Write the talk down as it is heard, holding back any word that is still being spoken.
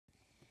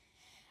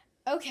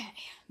Okay,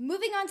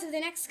 moving on to the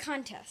next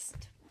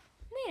contest.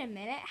 Wait a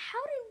minute,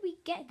 how did we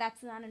get...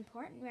 That's not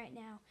important right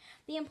now.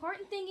 The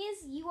important thing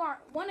is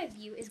one of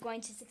you is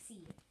going to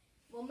succeed.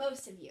 Well,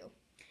 most of you.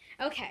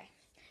 Okay,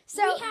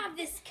 so... we have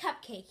this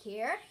cupcake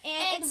here,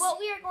 and what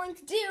we are going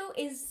to do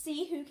is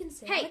see who can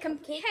say the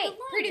cupcake the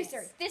longest.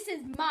 Producer, this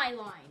is my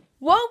line.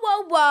 Whoa,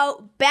 whoa,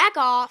 whoa, back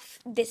off.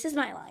 This is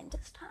my line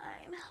this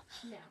time.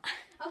 No.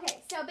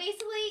 Okay, so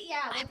basically,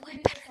 what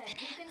producer said,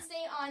 you can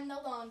stay on the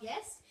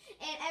longest,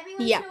 and every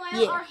once in a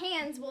while, our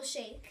hands will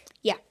shake.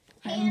 Yeah,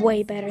 hands, I'm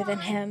way better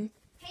than him.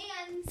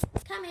 Hands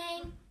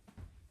coming.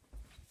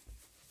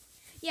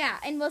 Yeah,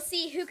 and we'll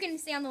see who can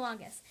stay on the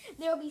longest.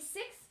 There will be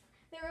six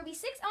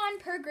on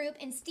per group,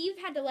 and Steve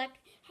had to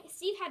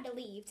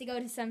leave to go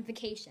to some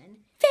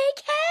vacation.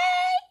 Vacay!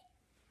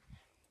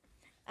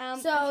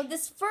 So okay.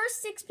 this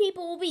first 6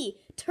 people will be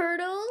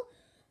Turtle,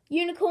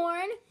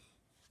 Unicorn,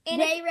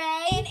 And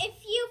Ray. And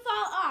if you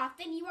fall off,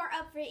 then you are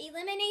up for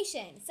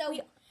elimination. So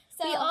we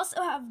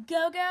also have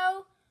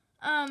Go-Go,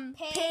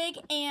 Pig,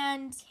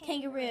 and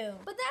Kangaroo.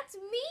 But that's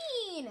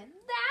mean.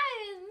 That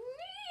is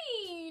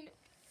mean.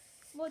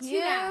 Well,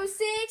 You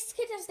 6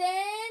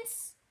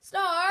 contestants,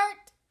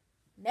 start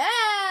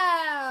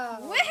now.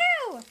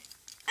 Woohoo!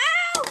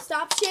 Ow!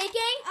 Stop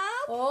shaking.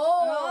 Oh.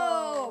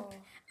 Oh.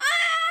 Ah!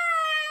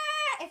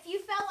 If you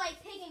felt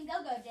like Pig and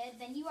Go-Go did,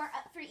 then you are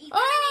up for elimination.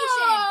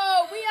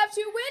 Oh, we have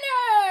 2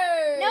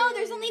 winners. No,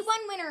 there's only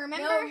one winner,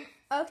 remember?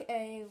 No.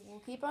 Okay, we'll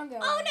keep on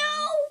going. Oh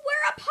no,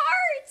 we're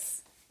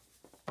apart.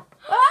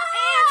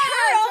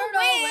 Turtle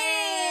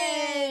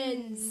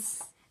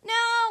wins. No,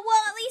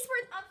 well, at least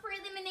we're up for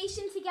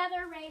elimination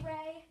together,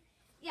 Ray.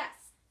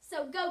 Yes.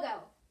 So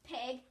Go-Go,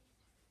 Pig,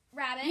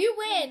 Rabbit. You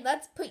win.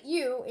 Let's put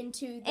you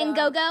into the And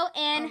Go-Go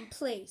and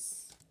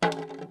place.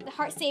 the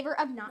heart saver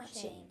of not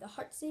shame. The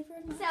heart saver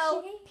of not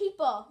So, shame.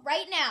 people,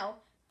 right now,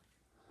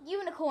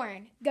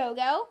 Unicorn,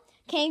 Go-Go,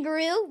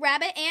 Kangaroo,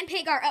 Rabbit, and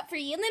Pig are up for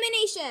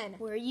elimination.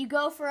 Where you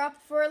go up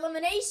for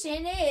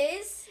elimination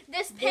is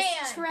This pan.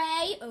 this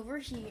tray over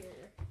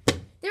here.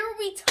 There will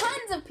be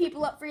tons of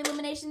people up for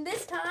elimination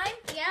this time.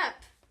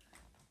 Yep.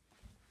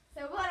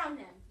 So vote on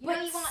them. You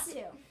know you want Let's-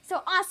 to.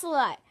 So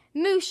Ocelot,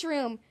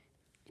 Mushroom,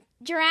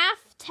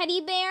 Giraffe,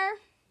 Teddy Bear.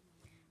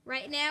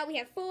 Right now we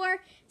have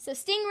 4. So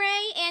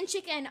Stingray and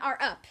Chicken are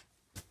up.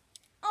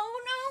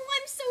 Oh no,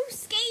 I'm so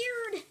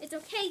scared. It's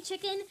okay,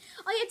 Chicken.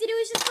 All you have to do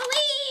is just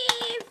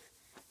believe.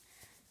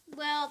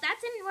 Well, that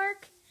didn't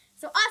work.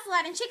 So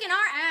Ocelot and Chicken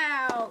are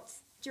out.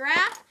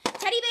 Giraffe,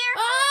 Teddy Bear,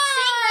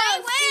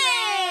 Stingray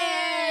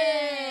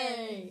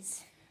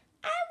wins.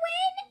 I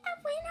win.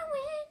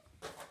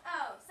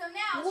 Oh, so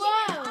now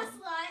Chicken,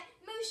 Ocelot,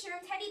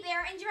 Mushroom, Teddy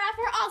Bear, and Giraffe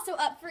are also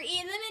up for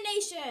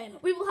elimination.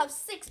 We will have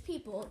 6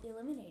 people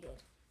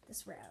eliminated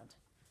this round.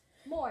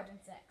 More than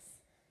 6.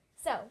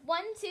 So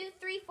 1, 2,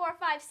 3, 4,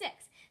 5,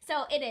 6.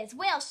 So it is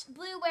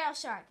blue whale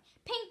shark,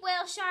 pink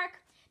whale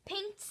shark,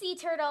 pink sea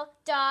turtle,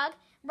 dog,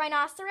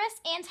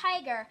 rhinoceros, and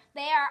tiger.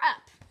 They are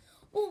up.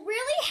 Well,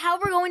 really, how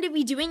we're going to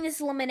be doing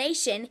this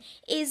elimination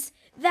is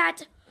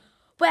that,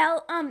 there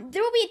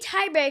will be a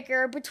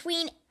tiebreaker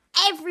between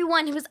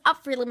everyone who is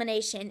up for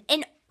elimination,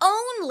 and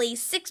only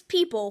 6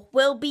 people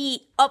will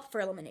be up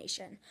for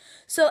elimination.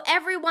 So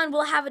everyone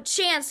will have a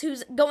chance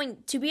who's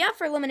going to be up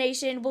for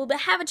elimination will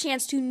have a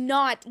chance to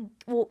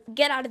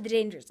get out of the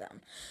danger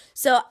zone.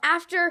 So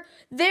after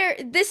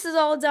this is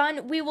all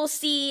done, we will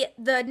see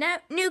the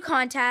new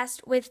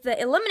contest with the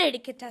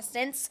eliminated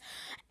contestants,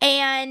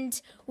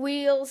 and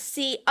we'll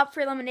see up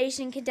for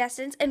elimination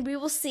contestants, and we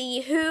will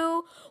see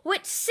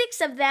which 6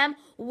 of them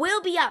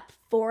will be up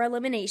for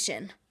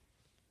elimination.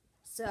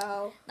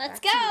 So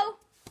Let's go.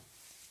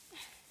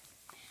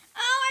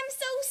 Oh, I'm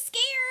so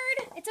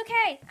scared. It's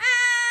okay.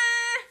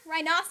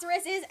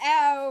 Rhinoceros is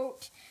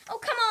out. Oh,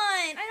 come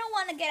on. I don't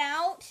want to get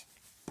out.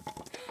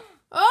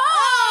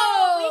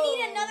 Oh! We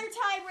need another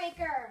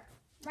tiebreaker.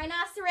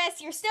 Rhinoceros,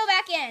 you're still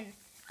back in.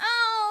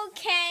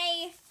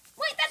 Okay.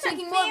 Wait, that's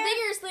Shaking unfair. more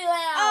vigorously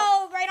now.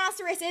 Oh,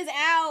 Rhinoceros is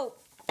out.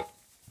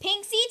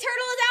 Pink sea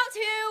turtle is out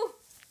too.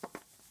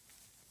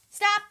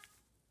 Stop.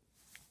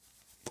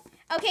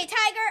 Okay,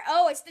 tiger.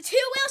 Oh, it's the 2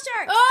 whale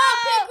sharks.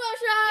 Pink whale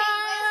shark! Pink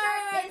whale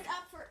shark is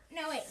up for...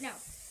 No, wait, no.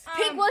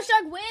 Pink whale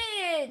shark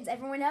wins.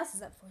 Everyone else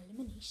is up for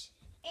elimination.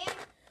 And tiger.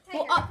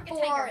 Well, don't up forget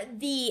for tiger.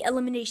 the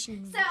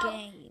elimination So,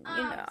 game, So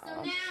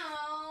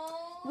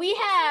now We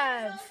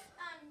have...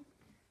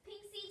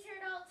 pink sea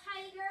turtle,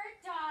 tiger,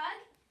 dog,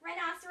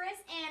 rhinoceros,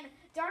 and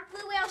dark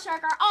blue whale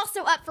shark are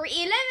also up for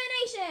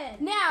elimination.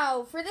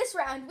 Now, for this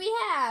round, we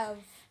have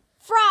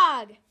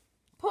Frog,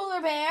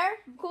 polar bear,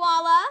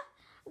 koala,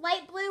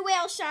 light blue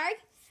whale shark,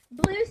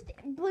 blue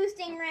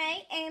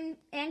stingray, and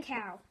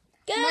cow.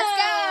 Go! Let's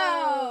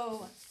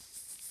go!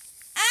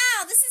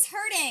 Ow, this is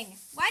hurting.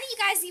 Why do you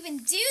guys even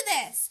do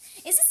this?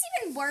 Is this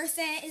even worth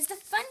it? Is the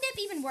Fundip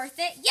even worth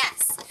it?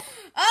 Yes.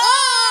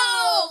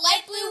 Oh,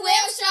 light blue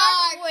whale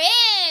shark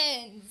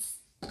wins.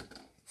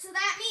 So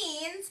that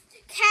means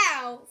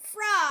cow,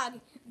 frog,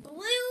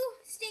 blue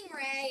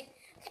stingray,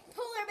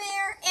 polar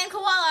bear, and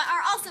koala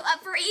are also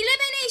up for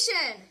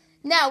elimination.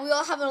 Now we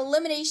will have an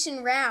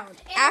elimination round.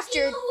 And the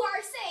people who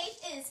are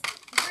safe is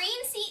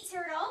green sea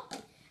turtle,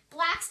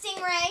 black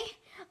stingray,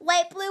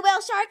 light blue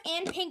whale shark,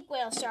 and pink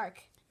whale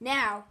shark.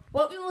 Now,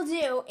 what we will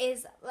do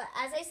is,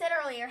 as I said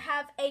earlier,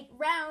 have a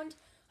round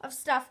of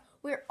stuff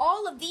where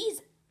all of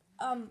these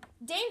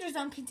Danger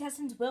Zone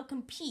contestants will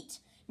compete.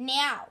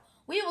 Now,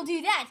 we will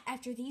do that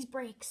after these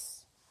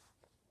breaks.